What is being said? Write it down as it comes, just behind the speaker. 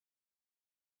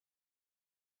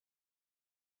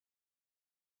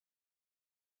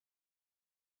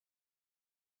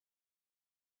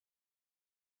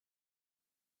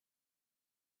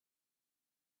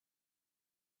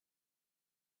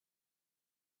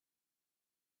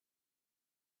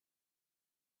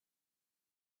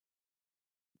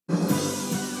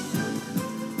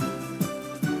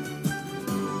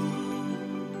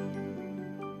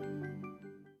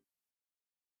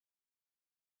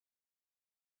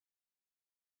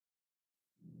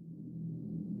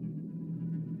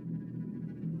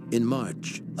In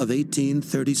March of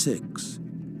 1836,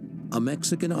 a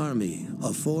Mexican army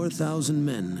of 4,000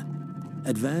 men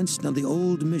advanced on the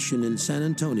old mission in San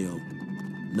Antonio,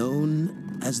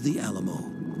 known as the Alamo.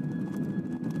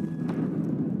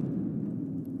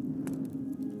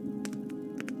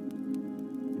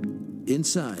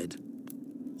 Inside,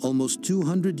 almost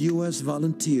 200 U.S.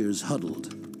 volunteers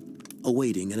huddled,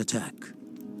 awaiting an attack.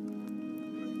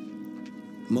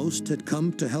 Most had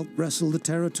come to help wrestle the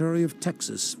territory of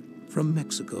Texas from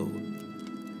Mexico.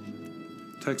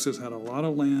 Texas had a lot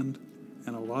of land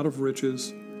and a lot of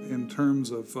riches in terms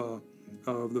of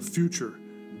the future.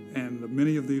 And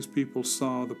many of these people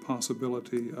saw the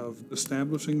possibility of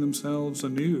establishing themselves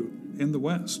anew in the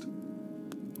West.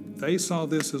 They saw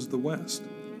this as the West.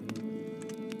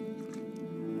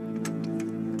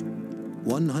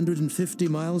 150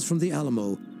 miles from the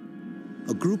Alamo,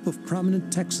 a group of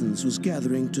prominent Texans was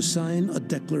gathering to sign a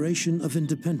Declaration of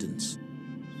Independence.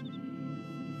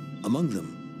 Among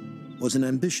them was an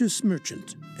ambitious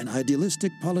merchant, an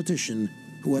idealistic politician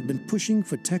who had been pushing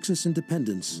for Texas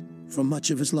independence for much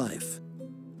of his life.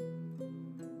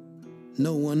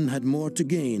 No one had more to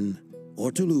gain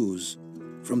or to lose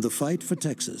from the fight for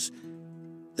Texas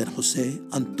than Jose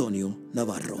Antonio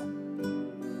Navarro.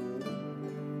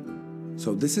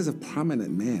 So this is a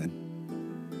prominent man.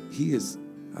 He is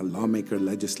a lawmaker,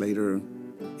 legislator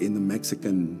in the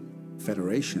Mexican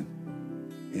Federation.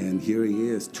 And here he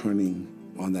is turning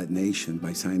on that nation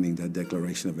by signing that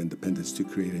Declaration of Independence to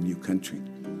create a new country.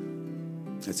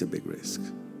 That's a big risk.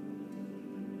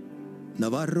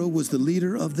 Navarro was the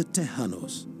leader of the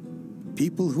Tejanos,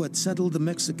 people who had settled the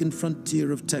Mexican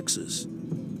frontier of Texas.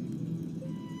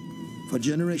 For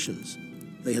generations,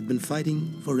 they had been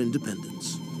fighting for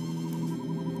independence.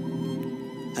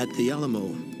 At the Alamo,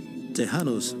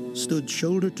 Tejanos stood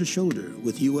shoulder to shoulder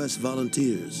with U.S.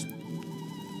 volunteers.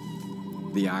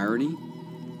 The irony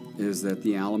is that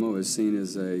the Alamo is seen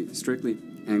as a strictly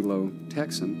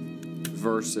Anglo-Texan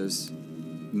versus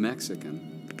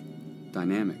Mexican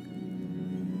dynamic,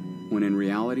 when in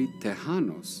reality,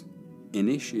 Tejanos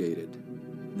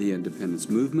initiated the independence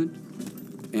movement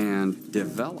and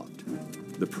developed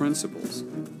the principles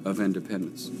of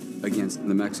independence against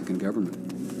the Mexican government.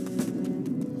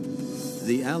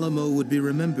 The Alamo would be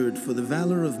remembered for the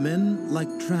valor of men like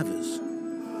Travis,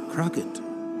 Crockett,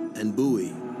 and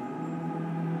Bowie.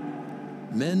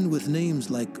 Men with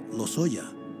names like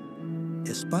Lozoya,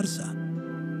 Esparza,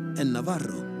 and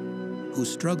Navarro,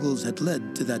 whose struggles had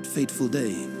led to that fateful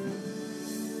day,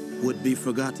 would be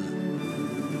forgotten.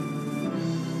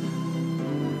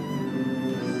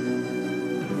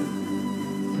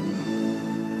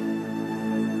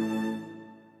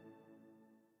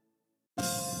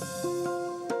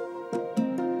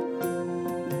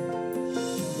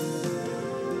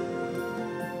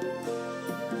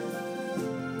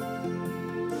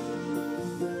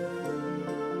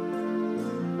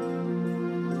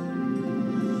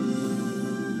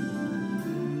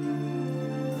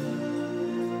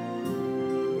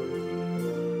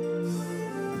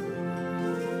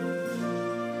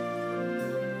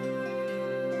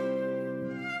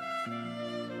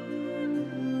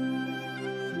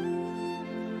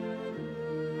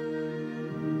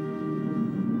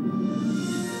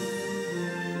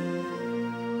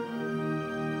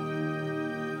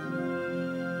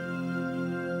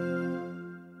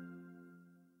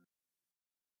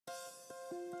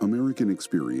 American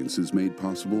Experience is made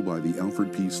possible by the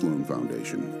Alfred P. Sloan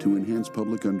Foundation to enhance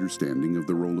public understanding of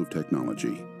the role of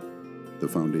technology. The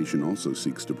foundation also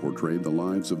seeks to portray the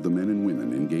lives of the men and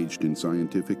women engaged in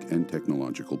scientific and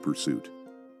technological pursuit.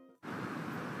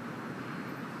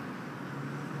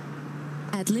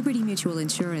 At Liberty Mutual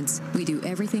Insurance, we do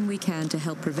everything we can to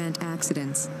help prevent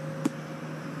accidents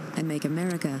and make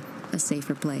America a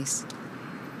safer place.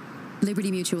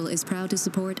 Liberty Mutual is proud to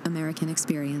support American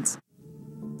Experience.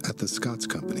 At the Scotts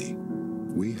Company,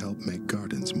 we help make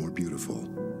gardens more beautiful,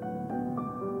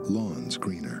 lawns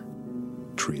greener,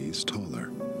 trees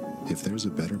taller. If there's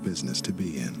a better business to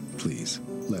be in, please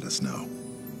let us know.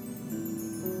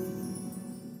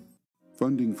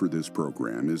 Funding for this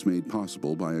program is made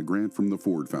possible by a grant from the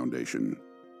Ford Foundation.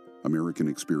 American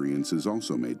Experience is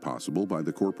also made possible by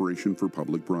the Corporation for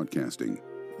Public Broadcasting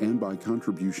and by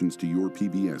contributions to your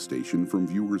PBS station from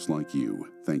viewers like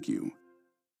you. Thank you.